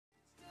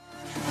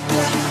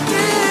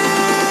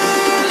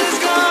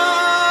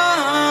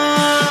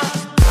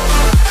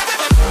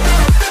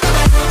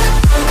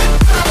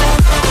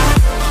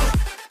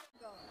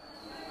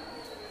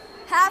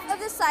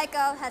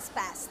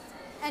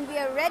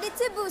ready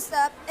to boost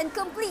up and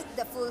complete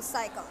the full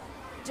cycle.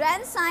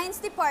 Dranhs Science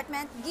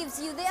Department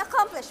gives you the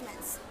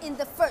accomplishments in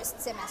the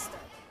first semester.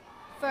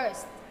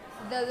 First,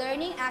 the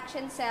Learning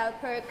Action Cell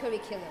per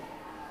Curriculum,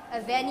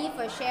 a venue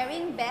for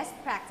sharing best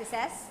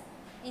practices,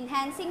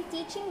 enhancing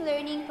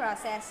teaching-learning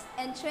process,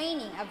 and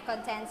training of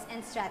contents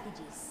and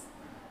strategies.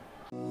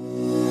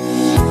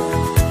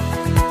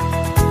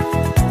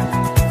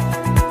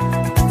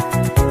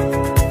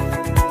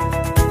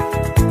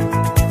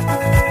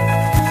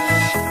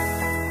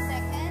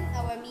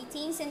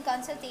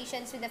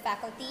 Consultations with the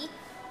faculty,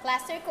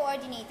 cluster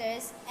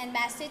coordinators, and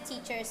master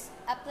teachers,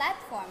 a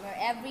platform where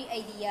every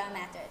idea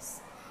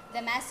matters.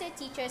 The master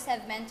teachers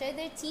have mentored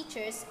their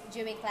teachers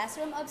during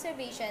classroom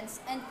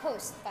observations and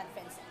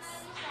post-conferences.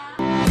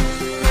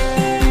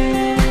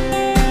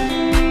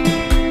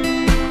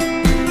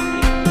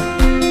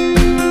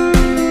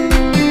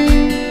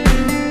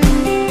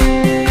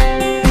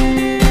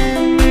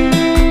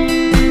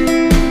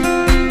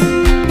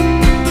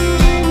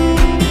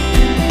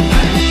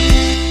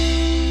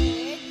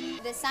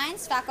 The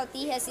science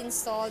faculty has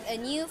installed a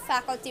new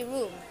faculty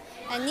room,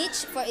 a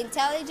niche for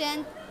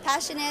intelligent,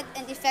 passionate,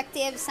 and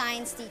effective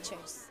science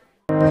teachers.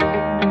 Fourth,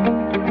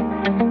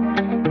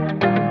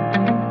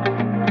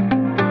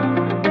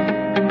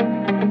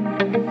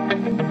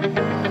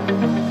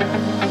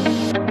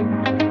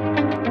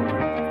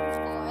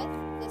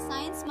 the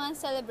Science Month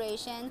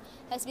celebration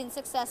has been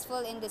successful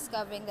in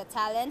discovering the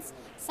talents,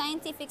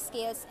 scientific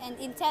skills, and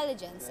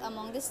intelligence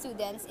among the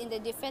students in the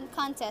different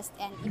contests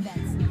and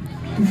events.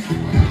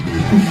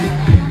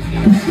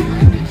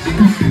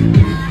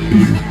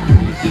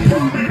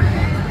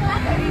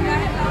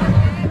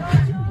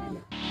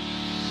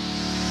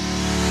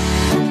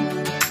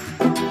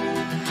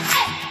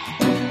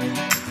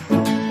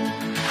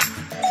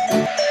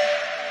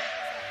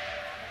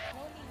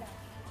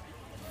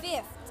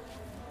 Fifth,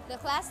 the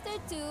Cluster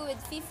 2 with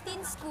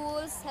 15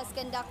 schools has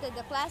conducted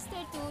the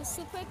Cluster 2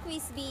 Super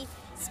Quiz Bee,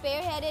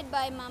 spearheaded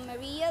by Ma'am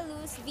Maria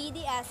Luz V.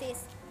 De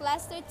Asis,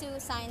 Cluster 2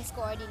 Science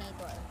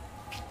Coordinator,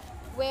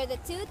 where the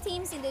two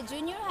teams in the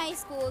junior high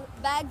school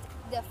bagged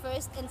the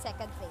first and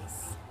second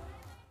place.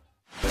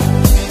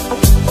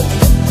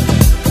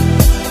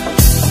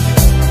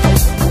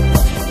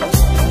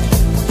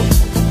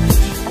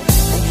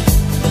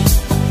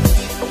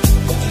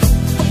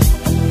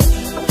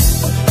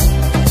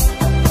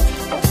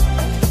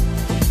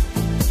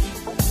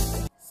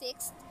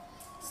 Sixth,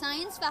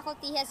 science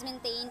faculty has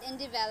maintained and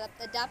developed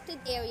adapted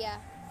area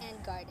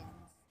and gardens.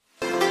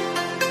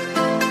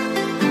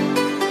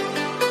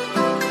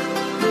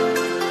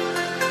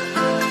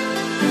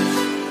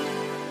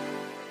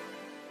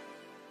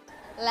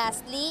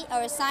 Lastly,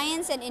 our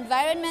science and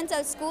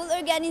environmental school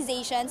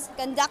organizations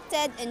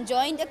conducted and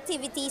joined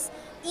activities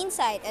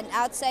inside and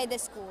outside the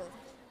school.